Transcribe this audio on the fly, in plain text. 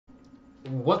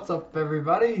What's up,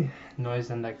 everybody? Noise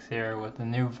Index here with a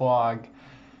new vlog.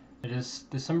 It is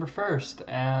December 1st,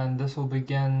 and this will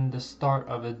begin the start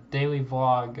of a daily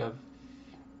vlog of,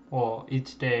 well,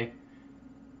 each day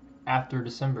after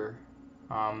December.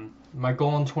 My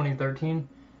goal in 2013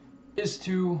 is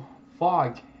to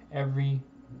vlog every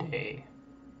day.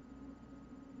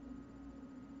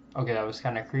 Okay, that was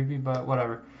kind of creepy, but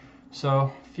whatever. So,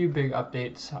 a few big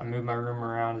updates. I moved my room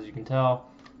around, as you can tell.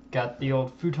 Got the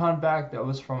old futon back that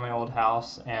was from my old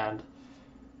house, and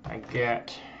I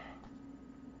get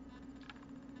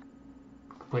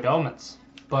Complete Elements.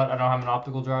 But I don't have an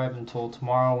optical drive until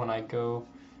tomorrow when I go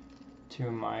to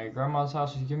my grandma's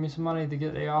house to give me some money to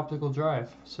get a optical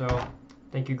drive. So,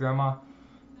 thank you, Grandma.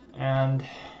 And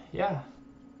yeah,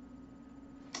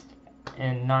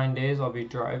 in 9 days I'll be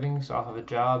driving, so I'll have a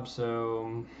job,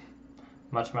 so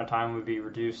much of my time would be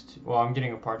reduced. Well, I'm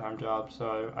getting a part-time job,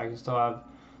 so I can still have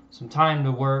some time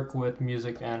to work with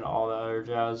music and all that other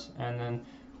jazz. And then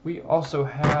we also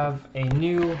have a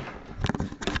new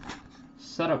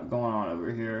setup going on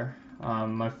over here.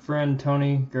 My friend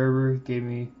Tony Gerber gave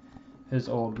me his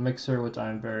old mixer, which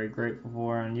I'm very grateful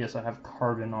for, and yes, I have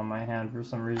carbon on my hand for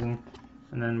some reason.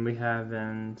 And then we have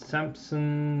an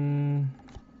Samson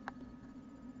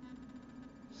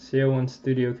CO1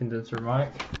 Studio condenser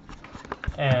mic,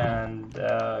 and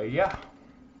yeah,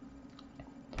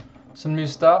 some new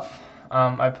stuff.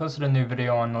 I posted a new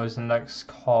video on Noise Index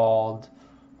called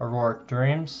Auroric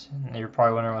Dreams, and you're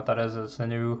probably wondering what that is. It's a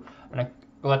new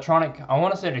electronic, I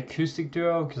want to say an acoustic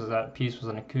duo, because that piece was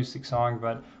an acoustic song,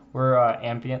 but we're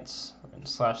ambience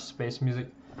slash space music,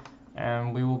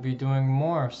 and we will be doing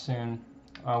more soon.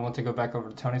 I want to go back over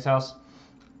to Tony's house,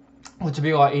 which will be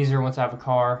a lot easier once I have a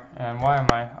car. And why am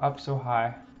I up so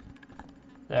high?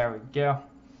 There we go.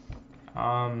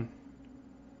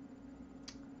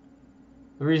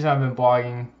 The reason I've been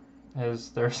blogging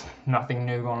is there's nothing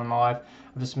new going on in my life.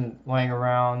 I've just been laying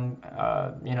around,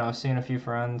 seeing a few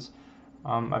friends.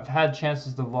 I've had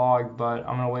chances to vlog, but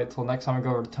I'm going to wait till next time I go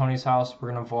over to Tony's house.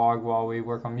 We're going to vlog while we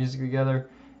work on music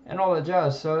together and all that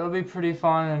jazz. So it'll be pretty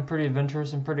fun and pretty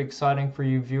adventurous and pretty exciting for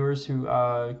you viewers who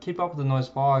keep up with the Noise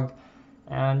vlog.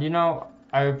 And,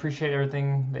 I appreciate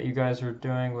everything that you guys are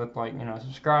doing with,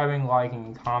 subscribing, liking,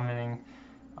 and commenting.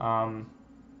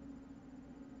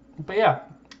 But yeah,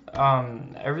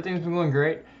 everything's been going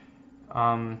great.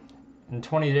 In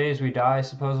 20 days we die,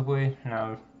 supposedly.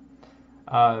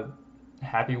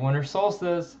 Happy winter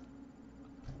solstice.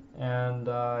 And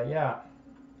yeah,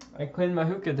 I cleaned my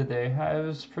hookah today.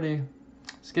 It's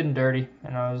getting dirty,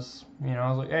 and I was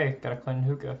like, hey, gotta clean the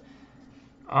hookah.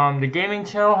 The gaming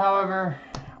channel, however,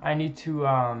 I need to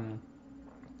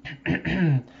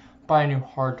buy a new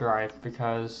hard drive,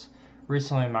 because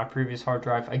recently my previous hard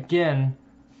drive again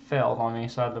failed on me,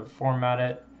 so I had to format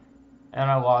it, and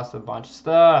I lost a bunch of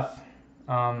stuff.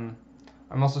 I'm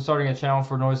also starting a channel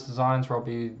for Noise Designs, where I'll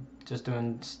be just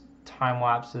doing time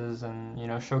lapses and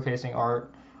showcasing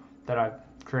art that I've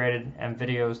created and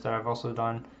videos that I've also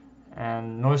done.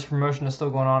 And noise promotion is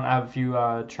still going on. I have a few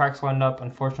tracks lined up.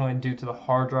 Unfortunately, due to the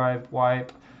hard drive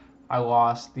wipe, I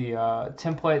lost the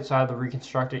template, so I had to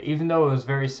reconstruct it, even though it was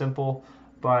very simple.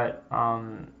 But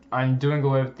I'm doing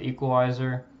away with the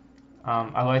equalizer.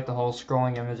 I like the whole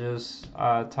scrolling images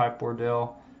type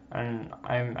ordeal, and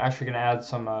I'm actually going to add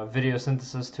some video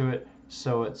synthesis to it,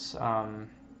 so it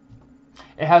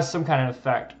has some kind of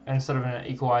effect instead of an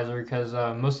equalizer, because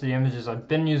most of the images I've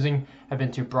been using have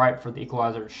been too bright for the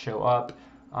equalizer to show up.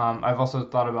 I've also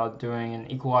thought about doing an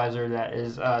equalizer that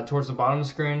is towards the bottom of the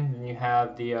screen, and you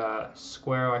have the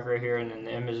square like right here, and then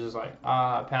the image is like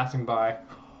passing by.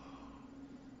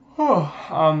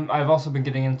 I've also been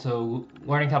getting into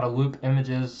learning how to loop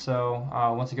images, so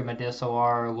once I get my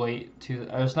DSLR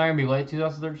it's not going to be late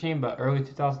 2013, but early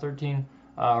 2013,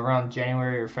 around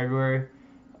January or February.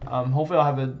 Hopefully I'll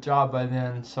have a job by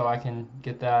then, so I can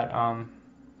get that.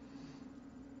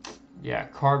 Yeah,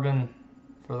 carbon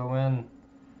for the win.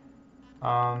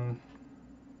 I'm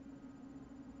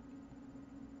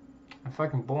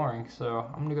fucking boring, so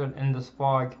I'm gonna go ahead and end this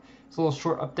vlog. It's a little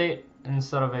short update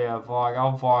instead of a vlog.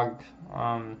 I'll vlog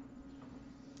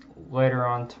later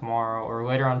on tomorrow, or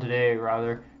later on today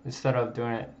rather, instead of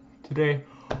doing it today.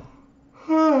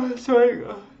 Sorry,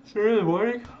 it's early in the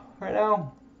morning right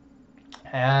now.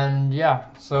 And yeah,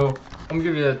 so I'm gonna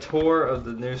give you a tour of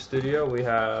the new studio. We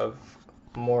have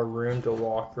more room to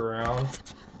walk around.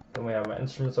 Then we have my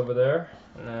instruments over there,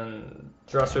 and then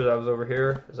dresser that was over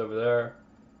here is over there,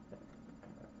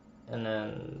 and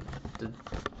then the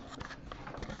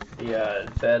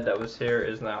bed that was here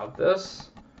is now this,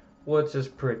 which is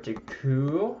pretty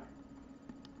cool.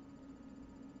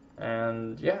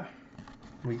 And yeah,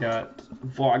 We got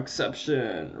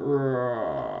Vlogception.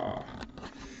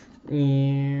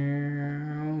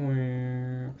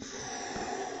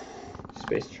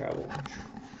 Space travel.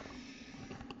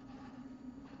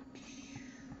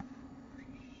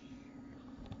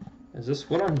 Is this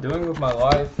what I'm doing with my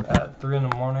life at 3 in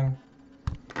the morning?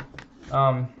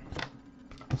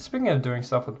 Speaking of doing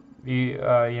stuff with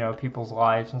people's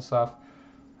lives and stuff,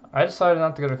 I decided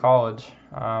not to go to college.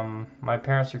 My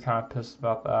parents are kind of pissed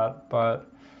about that,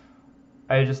 but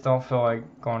I just don't feel like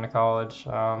going to college.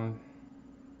 I mean,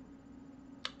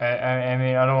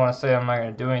 I don't want to say I'm not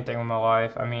going to do anything with my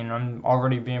life. I mean, I'm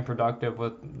already being productive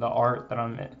with the art that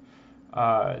I'm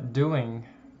doing,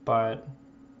 but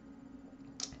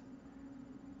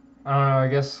I don't know, I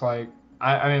guess, like,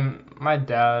 I mean, my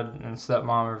dad and stepmom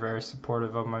are very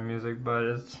supportive of my music, but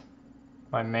it's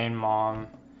my main mom,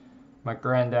 my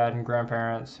granddad and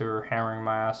grandparents who are hammering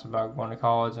my ass about going to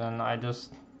college, and I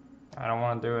don't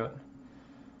want to do it.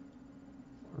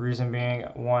 Reason being,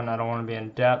 one, I don't want to be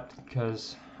in debt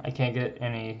because I can't get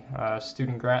any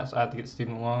student grants. I have to get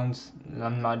student loans, and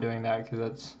I'm not doing that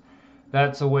because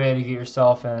that's a way to get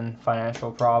yourself in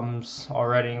financial problems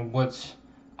already, which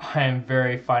I am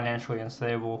very financially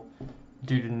unstable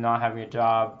due to not having a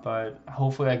job, but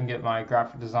hopefully I can get my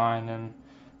graphic design and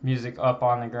music up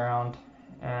on the ground.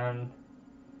 And,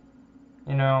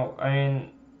 I mean,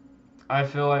 I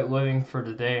feel like living for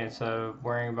today instead of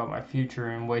worrying about my future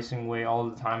and wasting away all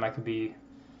the time I could be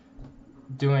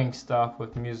doing stuff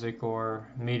with music or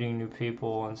meeting new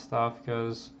people and stuff,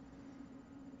 because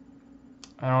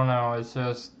I don't know, it's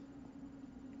just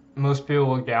most people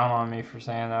look down on me for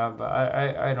saying that, but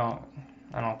I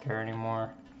don't care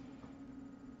anymore.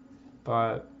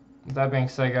 But that being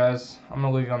said, guys, I'm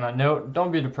gonna leave you on that note.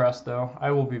 Don't be depressed though.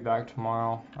 I will be back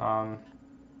tomorrow.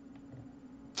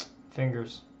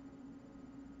 Fingers.